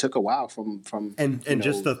it took a while from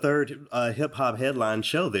just the third hip hop headline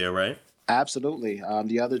show there, right? Absolutely.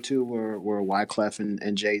 The other two were Wyclef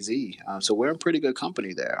and Jay-Z. So we're in pretty good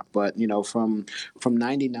company there. But from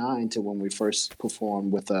 '99 to when we first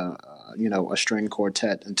performed with a string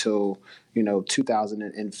quartet until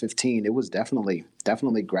 2015, it was definitely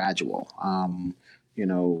gradual.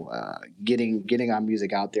 Getting our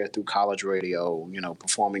music out there through college radio,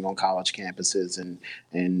 performing on college campuses, and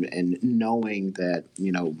knowing that,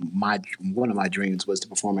 one of my dreams was to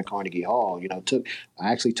perform at Carnegie Hall. I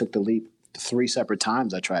actually took the leap 3 separate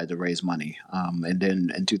times. I tried to raise money. And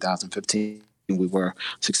then in 2015, we were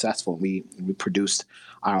successful. We produced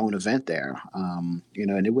our own event there. And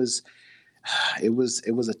it was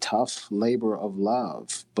a tough labor of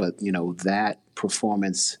love, but, that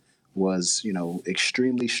performance was,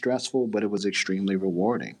 extremely stressful, but it was extremely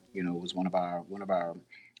rewarding. It was one of our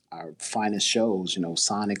finest shows,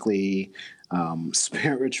 sonically,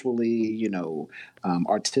 spiritually,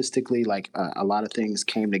 artistically, like a lot of things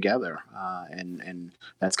came together. And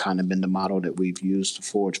that's kind of been the model that we've used to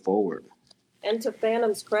forge forward. And to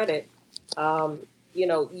Phantom's credit, your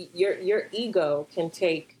ego can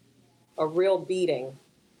take a real beating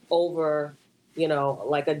over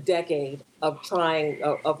like a decade of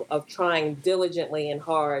trying diligently and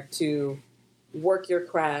hard to work your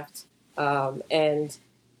craft, and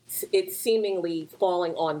it's seemingly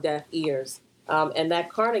falling on deaf ears. And that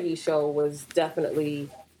Carnegie show was definitely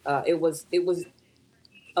it was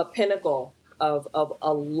a pinnacle of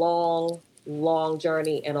a long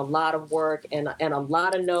journey and a lot of work and a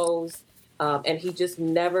lot of no's. And he just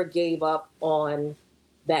never gave up on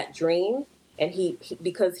that dream. And he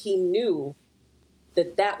because he knew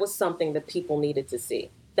that was something that people needed to see.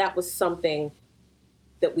 That was something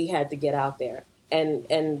that we had to get out there.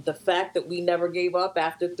 And the fact that we never gave up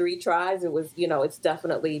after 3 tries, it was, it's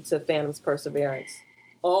definitely to Phantom's perseverance.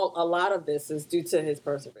 A lot of this is due to his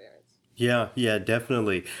perseverance. Yeah,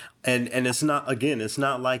 definitely. And it's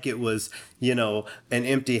not like it was, an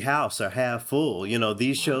empty house or half full.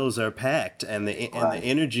 These shows are packed and the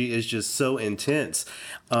energy is just so intense.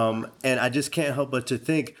 And I just can't help but to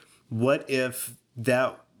think, what if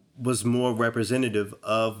that was more representative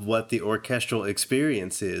of what the orchestral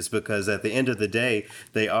experience is, because at the end of the day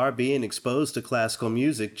they are being exposed to classical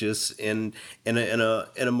music just in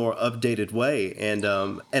a more updated way. And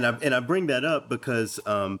I bring that up because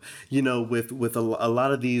with a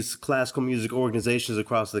lot of these classical music organizations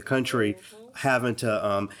across the country having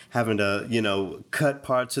to cut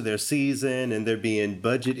parts of their season, and there being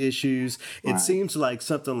budget issues, it seems like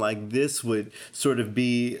something like this would sort of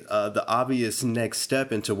be the obvious next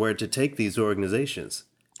step into where to take these organizations.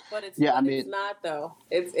 But it's not though.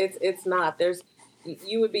 It's not.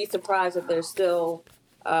 You would be surprised that there's still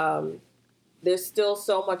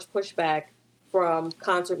so much pushback from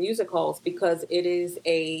concert music halls, because it is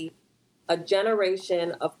a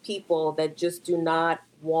generation of people that just do not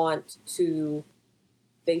want to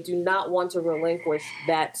relinquish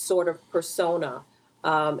that sort of persona.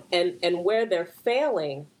 And where they're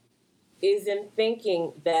failing is in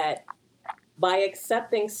thinking that by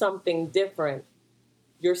accepting something different,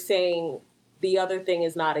 you're saying the other thing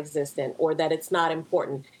is not existent or that it's not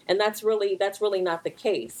important. And that's really not the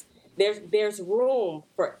case. There's room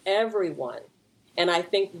for everyone. And I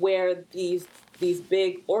think where these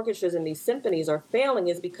big orchestras and these symphonies are failing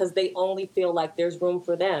is because they only feel like there's room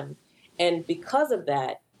for them. And because of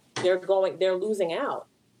that, they're losing out.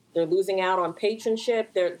 They're losing out on patronship.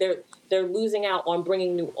 They're losing out on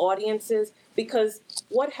bringing new audiences, because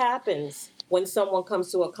what happens when someone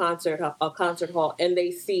comes to a concert hall and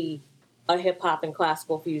they see a hip hop and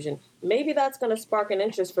classical fusion? Maybe that's going to spark an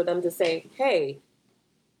interest for them to say, hey,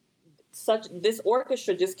 this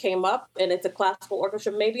orchestra just came up and it's a classical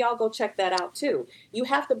orchestra. Maybe I'll go check that out too. You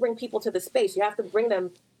have to bring people to the space. You have to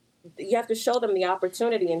show them the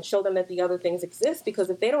opportunity and show them that the other things exist, because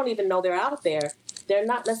if they don't even know they're out there, they're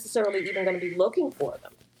not necessarily even going to be looking for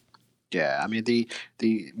them. Yeah, I mean, the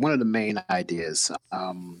one of the main ideas,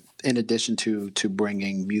 in addition to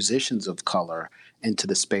bringing musicians of color into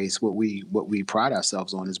the space, what we pride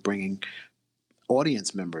ourselves on is bringing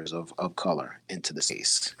audience members of color into the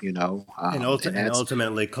space, and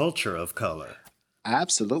ultimately culture of color.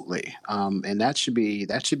 Absolutely, and that should be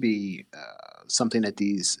something that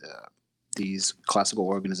these classical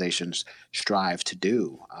organizations strive to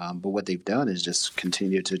do. But what they've done is just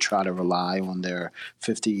continue to try to rely on their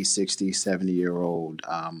 50, 60, 70-year-old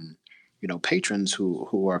patrons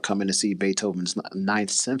who are coming to see Beethoven's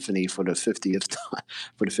Ninth Symphony for the 50th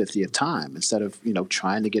time, instead of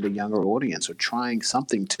trying to get a younger audience or trying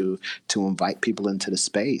something to invite people into the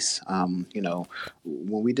space. When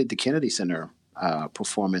we did the Kennedy Center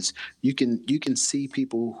performance, you can see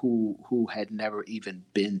people who had never even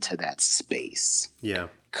been to that space. Yeah.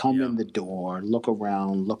 Come in the door, look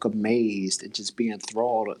around, look amazed, and just be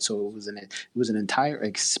enthralled. So it was an entire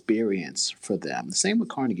experience for them. The same with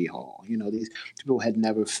Carnegie Hall. These people had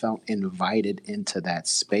never felt invited into that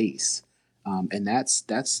space. And that's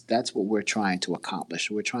what we're trying to accomplish.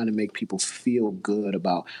 We're trying to make people feel good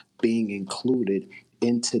about being included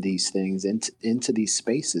into these things, into these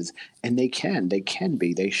spaces, and they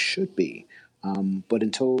should be. But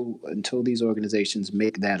until these organizations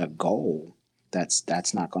make that a goal,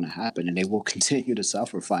 that's not going to happen, and they will continue to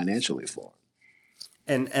suffer financially for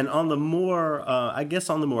it. And on the more, I guess,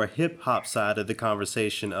 on the more hip hop side of the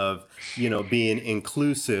conversation of being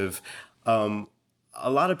inclusive. A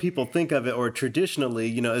lot of people think of it, or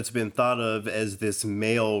traditionally, it's been thought of as this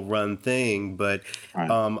male-run thing. But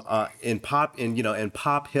in pop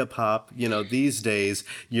hip hop, these days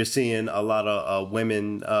you're seeing a lot of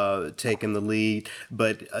women taking the lead.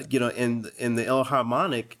 But in the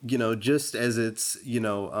Philharmonic, just as it's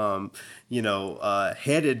headed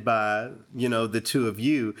by the two of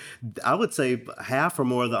you, I would say half or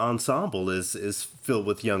more of the ensemble is filled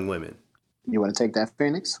with young women. You want to take that,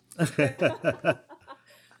 Phoenix?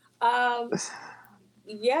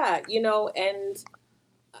 Yeah, and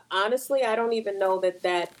honestly, I don't even know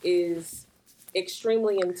that is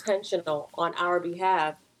extremely intentional on our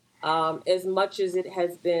behalf, as much as it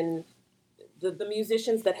has been the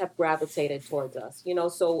musicians that have gravitated towards us.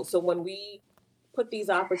 So when we put these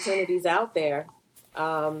opportunities out there,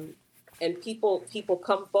 and people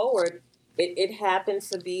come forward, it happens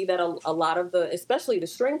to be that a lot of especially the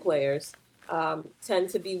string players, tend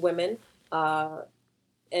to be women.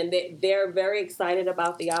 And they're very excited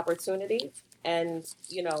about the opportunity. And,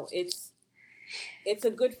 it's a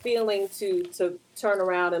good feeling to turn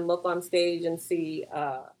around and look on stage and see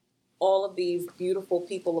all of these beautiful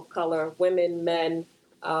people of color, women, men.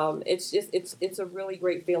 It's a really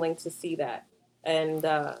great feeling to see that. And,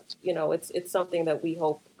 it's something that we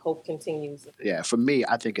hope continues. Yeah, for me,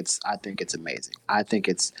 I think it's amazing. I think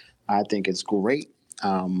it's great.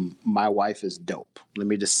 My wife is dope. Let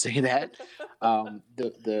me just say that.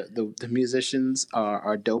 The musicians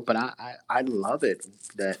are dope, and I love it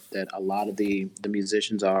that a lot of the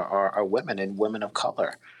musicians are women and women of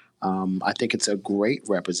color. I think it's a great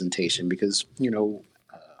representation because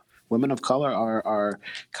women of color are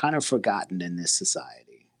kind of forgotten in this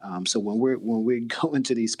society. So when we go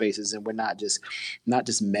into these spaces and we're not just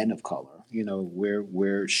men of color,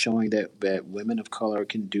 we're showing that women of color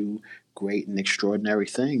can do great and extraordinary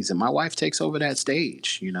things. And my wife takes over that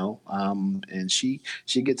stage, and she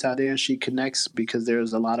gets out there and she connects because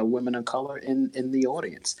there's a lot of women of color in the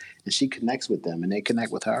audience, and she connects with them and they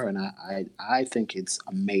connect with her. And I think it's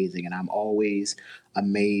amazing. And I'm always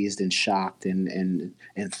amazed and shocked and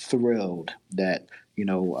thrilled that,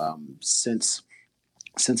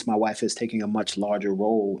 since my wife is taking a much larger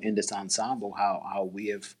role in this ensemble, how we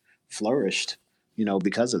have flourished,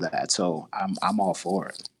 because of that. So I'm all for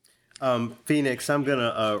it. Phoenix, I'm going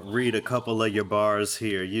to read a couple of your bars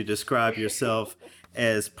here. You describe yourself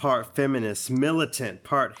as part feminist, militant,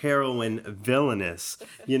 part heroine, villainous.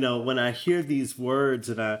 When I hear these words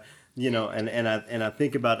and I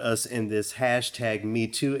think about us in this hashtag Me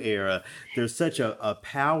Too era, there's such a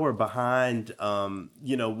power behind,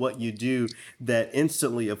 what you do that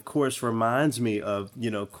instantly, of course, reminds me of,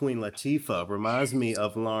 Queen Latifah, reminds me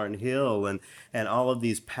of Lauryn Hill and all of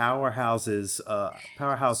these powerhouse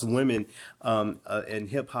women in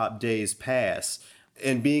hip hop days past.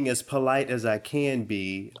 And being as polite as I can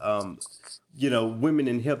be, women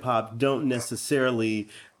in hip hop don't necessarily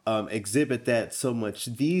exhibit that so much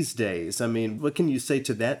these days. I mean, what can you say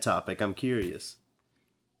to that topic? I'm curious.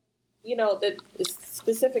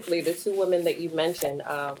 Specifically the two women that you mentioned,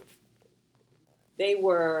 they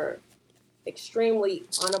were extremely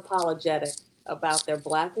unapologetic about their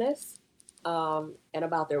blackness and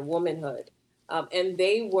about their womanhood. And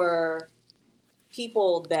they were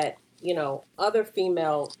people that, other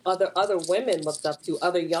women looked up to,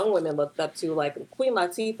 other young women looked up to. Like Queen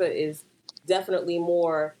Latifah is definitely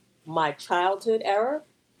more my childhood era,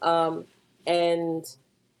 and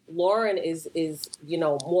Lauryn is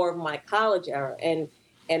more of my college era.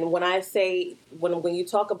 And when I say when you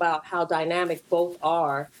talk about how dynamic both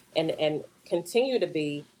are and continue to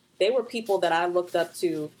be, they were people that I looked up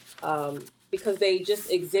to because they just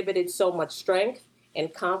exhibited so much strength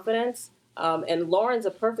and confidence. And Lauryn's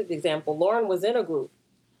a perfect example. Lauryn was in a group,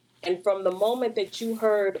 and from the moment that you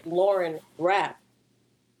heard Lauryn rap,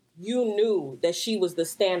 you knew that she was the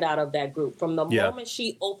standout of that group. From the moment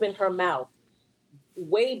she opened her mouth,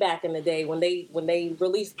 way back in the day when they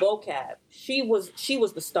released Vocab, she was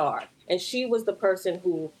the star, and she was the person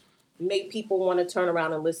who made people want to turn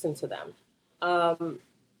around and listen to them.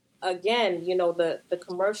 Again, the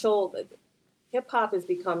commercial hip hop has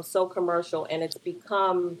become so commercial, and it's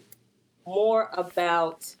become more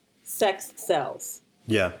about sex sells.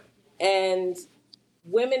 Yeah. And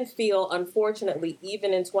women feel, unfortunately,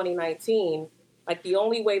 even in 2019, like the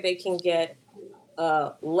only way they can get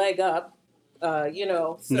leg up,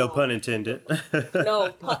 So, no pun intended.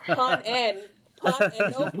 No pun and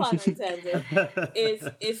no pun intended,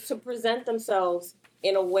 is to present themselves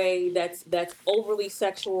in a way that's overly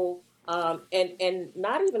sexual, and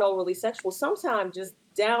not even overly sexual. Sometimes just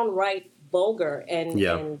downright vulgar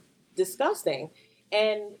and disgusting,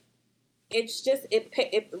 and it's just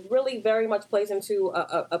it really very much plays into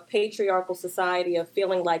a patriarchal society of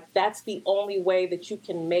feeling like that's the only way that you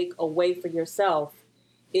can make a way for yourself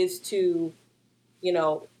is to,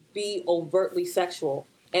 be overtly sexual.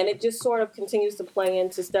 And it just sort of continues to play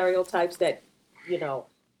into stereotypes that,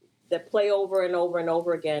 that play over and over and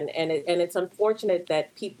over again. And it's unfortunate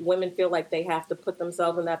that women feel like they have to put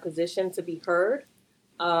themselves in that position to be heard.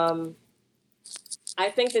 I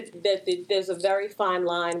think that there's a very fine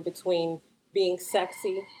line between being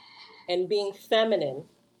sexy and being feminine.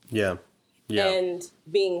 Yeah. And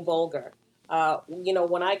being vulgar.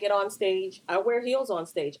 When I get on stage, I wear heels on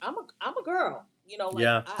stage. I'm a girl.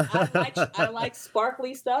 I like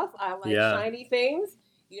sparkly stuff. I like shiny things.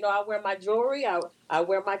 I wear my jewelry. I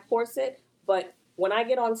wear my corset. But when I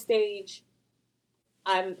get on stage,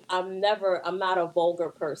 I'm not a vulgar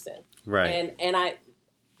person. Right. And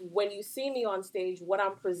when you see me on stage, what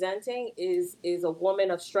I'm presenting is a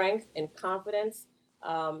woman of strength and confidence,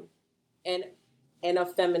 and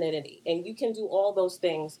of femininity. And you can do all those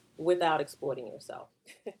things without exploiting yourself.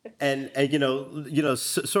 and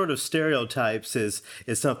sort of stereotypes is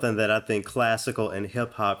something that I think classical and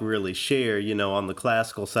hip hop really share. On the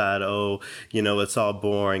classical side, it's all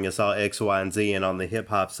boring, it's all X, Y, and Z. And on the hip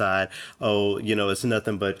hop side, it's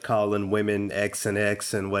nothing but calling women X and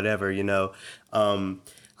X and whatever.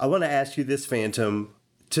 I want to ask you this, Phantom.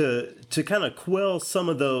 to kind of quell some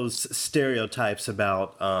of those stereotypes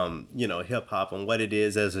about hip hop and what it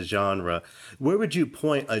is as a genre, where would you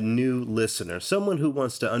point a new listener, someone who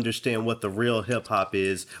wants to understand what the real hip hop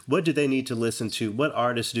is? What do they need to listen to? What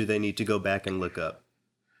artists do they need to go back and look up?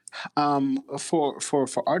 For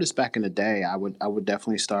artists back in the day, I would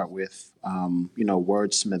definitely start with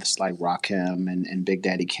wordsmiths like Rakim and Big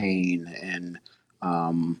Daddy Kane and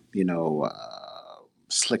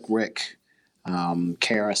Slick Rick,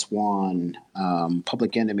 KRS-One,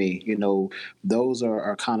 Public Enemy. Those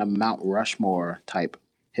are kind of Mount Rushmore type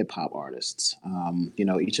hip hop artists.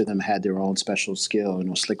 Each of them had their own special skill.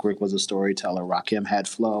 Slick Rick was a storyteller. Rakim had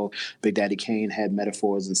flow. Big Daddy Kane had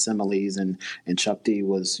metaphors and similes, and Chuck D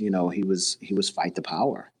was, he was fight the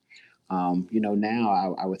power.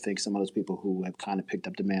 Now I would think some of those people who have kind of picked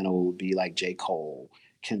up the mantle would be like J. Cole,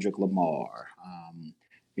 Kendrick Lamar,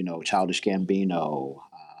 Childish Gambino,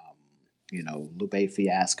 Lupe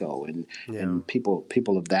Fiasco, and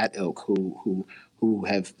people of that ilk who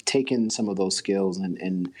have taken some of those skills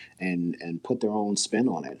and put their own spin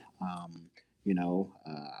on it.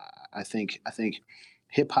 I think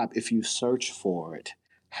hip hop, if you search for it,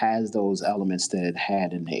 has those elements that it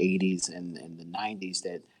had in the 80s and the 90s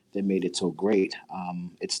that made it so great.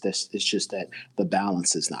 It's just that the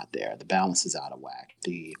balance is not there. The balance is out of whack.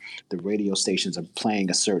 The radio stations are playing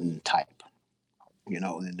a certain type.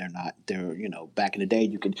 And they're back in the day,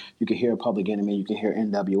 you could hear Public Enemy, you could hear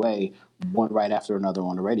NWA, one right after another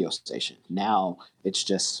on the radio station. Now it's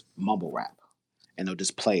just mumble rap, and they'll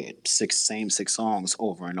just play it, same six songs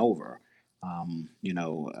over and over. I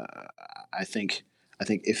think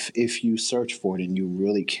if you search for it and you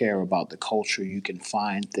really care about the culture, you can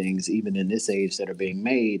find things even in this age that are being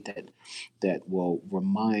made that will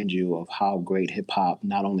remind you of how great hip hop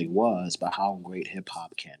not only was, but how great hip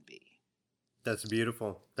hop can be. That's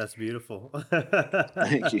beautiful. That's beautiful.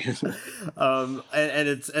 Thank you. And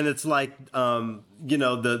it's like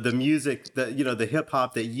the music, the hip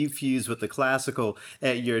hop that you fuse with the classical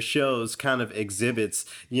at your shows kind of exhibits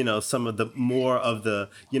some of the more of the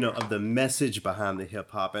of the message behind the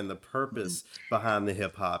hip hop and the purpose behind the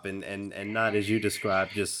hip hop and not, as you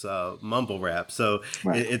described, just mumble rap. So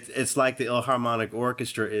right. It's like the Philharmonic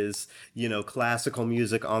Orchestra is classical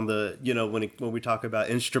music on the when we talk about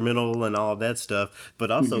instrumental and all that stuff, but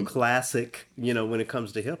also classic, when it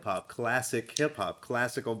comes to hip hop,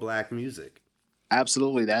 classical Black music.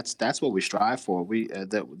 Absolutely, that's what we strive for. We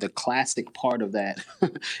the classic part of that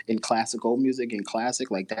in classical music and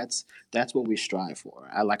classic, like that's what we strive for.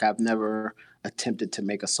 I've never attempted to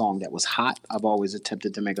make a song that was hot. I've always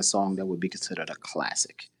attempted to make a song that would be considered a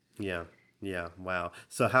classic. Yeah. Wow.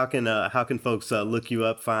 So how can folks look you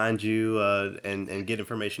up, find you, and get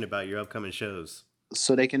information about your upcoming shows?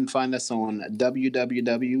 So they can find us on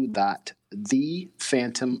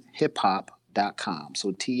www.thephantomhiphop.com.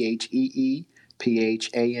 So TheePhantom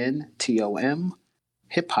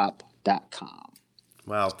hiphop.com.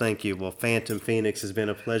 Wow, thank you. Well, Phantom Phoenix has been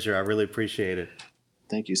a pleasure. I really appreciate it.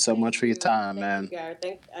 Thank you so much for your time, man. Thank you,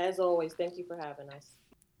 Garrett. As always, thank you for having us.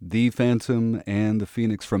 The Phantom and the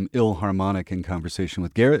Phoenix from Philharmonic in conversation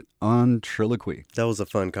with Garrett on Triloquy. That was a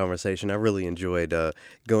fun conversation. I really enjoyed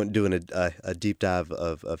doing a deep dive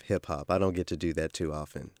of hip hop. I don't get to do that too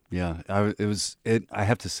often. Yeah, I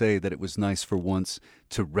have to say that it was nice for once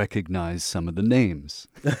to recognize some of the names.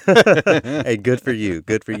 Hey, good for you.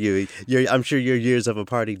 Good for you. I'm sure your years of a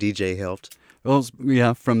party DJ helped. Well,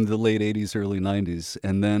 yeah, from the late 80s, early 90s,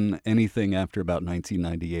 and then anything after about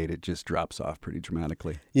 1998, it just drops off pretty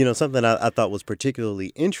dramatically. Something I thought was particularly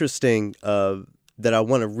interesting that I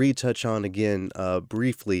want to retouch on again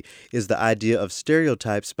briefly is the idea of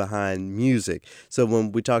stereotypes behind music. So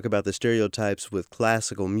when we talk about the stereotypes with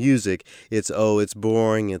classical music, it's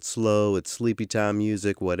boring, it's slow, it's sleepy time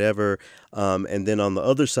music, whatever. And then on the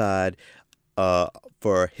other side,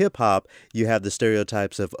 for hip hop, you have the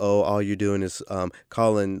stereotypes of, all you're doing is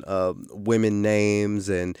calling women names,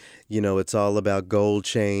 and it's all about gold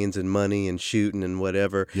chains and money and shooting and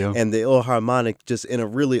whatever. Yeah. And the Philharmonic just in a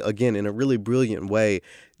really brilliant way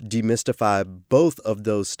demystify both of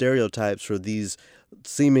those stereotypes for these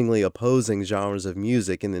seemingly opposing genres of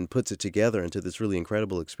music, and then puts it together into this really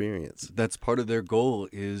incredible experience. That's part of their goal,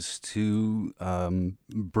 is to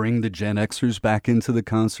bring the Gen Xers back into the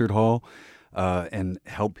concert hall. And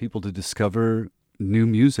help people to discover new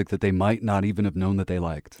music that they might not even have known that they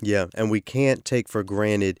liked. Yeah, and we can't take for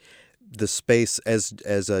granted the space, as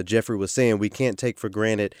Jeffrey was saying, we can't take for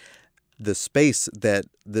granted the space that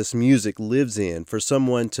this music lives in. For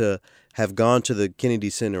someone to have gone to the Kennedy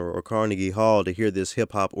Center or Carnegie Hall to hear this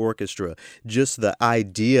hip-hop orchestra, just the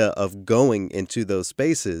idea of going into those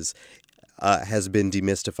spaces has been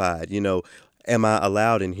demystified. Am I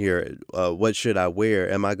allowed in here? What should I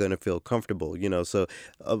wear? Am I going to feel comfortable? So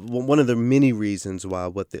one of the many reasons why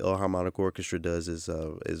what the Philharmonic Orchestra does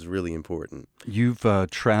is really important. You've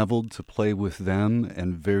traveled to play with them,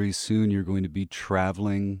 and very soon you're going to be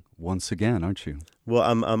traveling once again, aren't you? Well,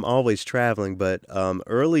 I'm always traveling, but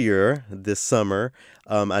earlier this summer,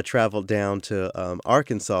 I traveled down to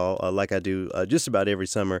Arkansas, like I do just about every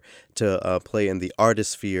summer, to play in the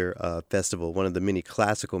Artisphere Festival, one of the many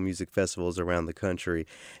classical music festivals around the country.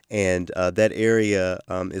 And that area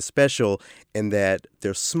is special in that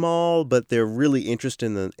they're small, but they're really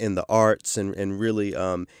interested in the arts and really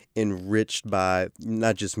enriched by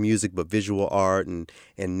not just music, but visual art and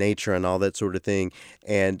nature and all that sort of thing.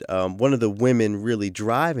 And one of the women really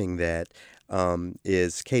driving that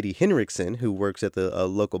is Katie Henriksen, who works at the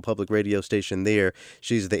local public radio station there.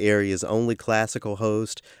 She's the area's only classical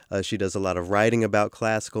host. She does a lot of writing about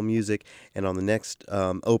classical music. And on the next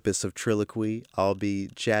opus of Triloquy, I'll be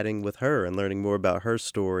chatting with her and learning more about her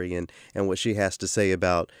story and what she has to say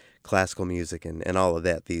about classical music and all of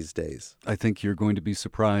that these days. I think you're going to be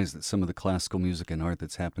surprised at some of the classical music and art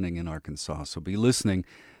that's happening in Arkansas. So be listening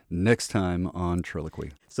next time on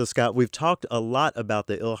Triloquy. So, Scott, we've talked a lot about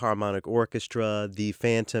the Philharmonic Orchestra, the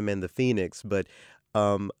Phantom, and the Phoenix, but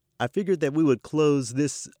I figured that we would close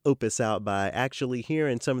this opus out by actually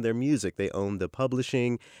hearing some of their music. They own the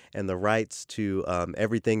publishing and the rights to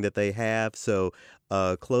everything that they have. So,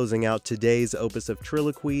 closing out today's opus of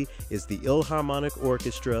Triloquy is the Philharmonic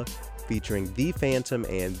Orchestra featuring the Phantom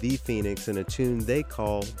and the Phoenix in a tune they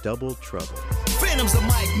call Double Trouble. Phantom's a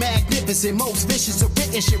mic, magnificent, most vicious, a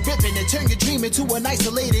written shit ripping and turn your dream into an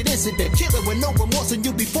isolated incident. Kill it with no remorse and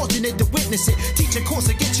you'll be fortunate to witness it. Teach a course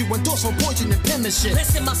to get you endorsed for poison and penmanship.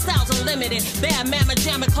 Listen, my style's unlimited. Bad mamma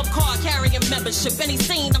jamming, club card carrying membership. Any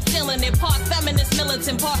scene, I'm feeling it. Part feminist,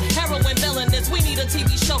 militant, part heroin villainous. We need a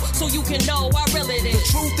TV show so you can know how real it is.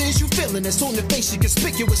 The truth is you feeling it's on the face, you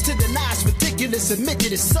conspicuous to deny it's ridiculous. Admit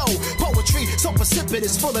it is so. Poetry so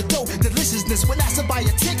precipitous, full of dope deliciousness. When asked to buy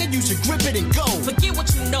a ticket, you should grip it and go. Forget what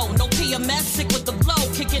you know, no PMS, sick with the flow.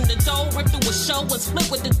 Kicking the dough, rip through a show and split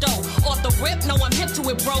with the dough. Off the rip, no, I'm hip to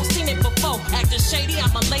it, bro. Seen it before. Acting shady, I'm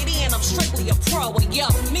a lady and I'm strictly a pro. And yo,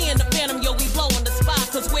 me and the Phantom, yo, we blowing the spot,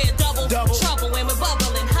 cause we're double trouble and we're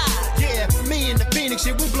bubbling high. Yeah, me and the Phoenix,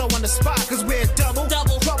 yeah, we blowing the spot, cause we're double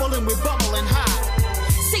trouble and we're bubbling high.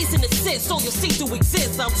 Cease and desist, so you'll cease to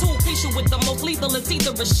exist. I'm too patient with the most lethal, it's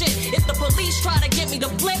either a shit. If the police try to get me to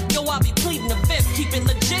flip, yo, I'll be pleading the fifth. Keep it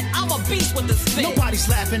legit, I'm a beast with the spit. Nobody's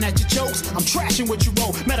laughing at your jokes, I'm trashing what you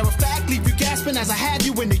wrote. Matter of fact, leave you gasping as I have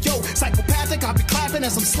you in the yoke. Psychopathic, I'll be clapping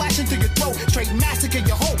as I'm slashing through your throat. Straight massacre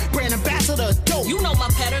your whole brand ambassador dope. You know my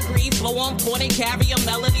pedigree, flow on point and carry a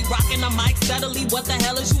melody. Rocking the mic steadily, what the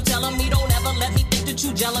hell is you telling me? Don't ever let me think that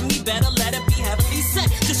you gelling me. Better let it be heavily set.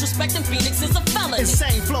 Disrespecting Phoenix is a felony.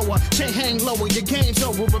 Insane flower, chain hang lower, your game's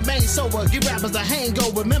over, remain sober. Give rappers a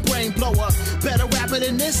hangover, membrane blower. Better rapper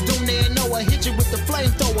than this, don't near know I hit you with the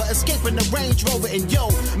flamethrower, escaping the Range Rover. And yo,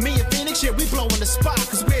 me and Phoenix, yeah, we blowing the spot,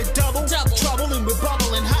 cause we're double trouble and we're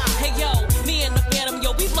bubbling high.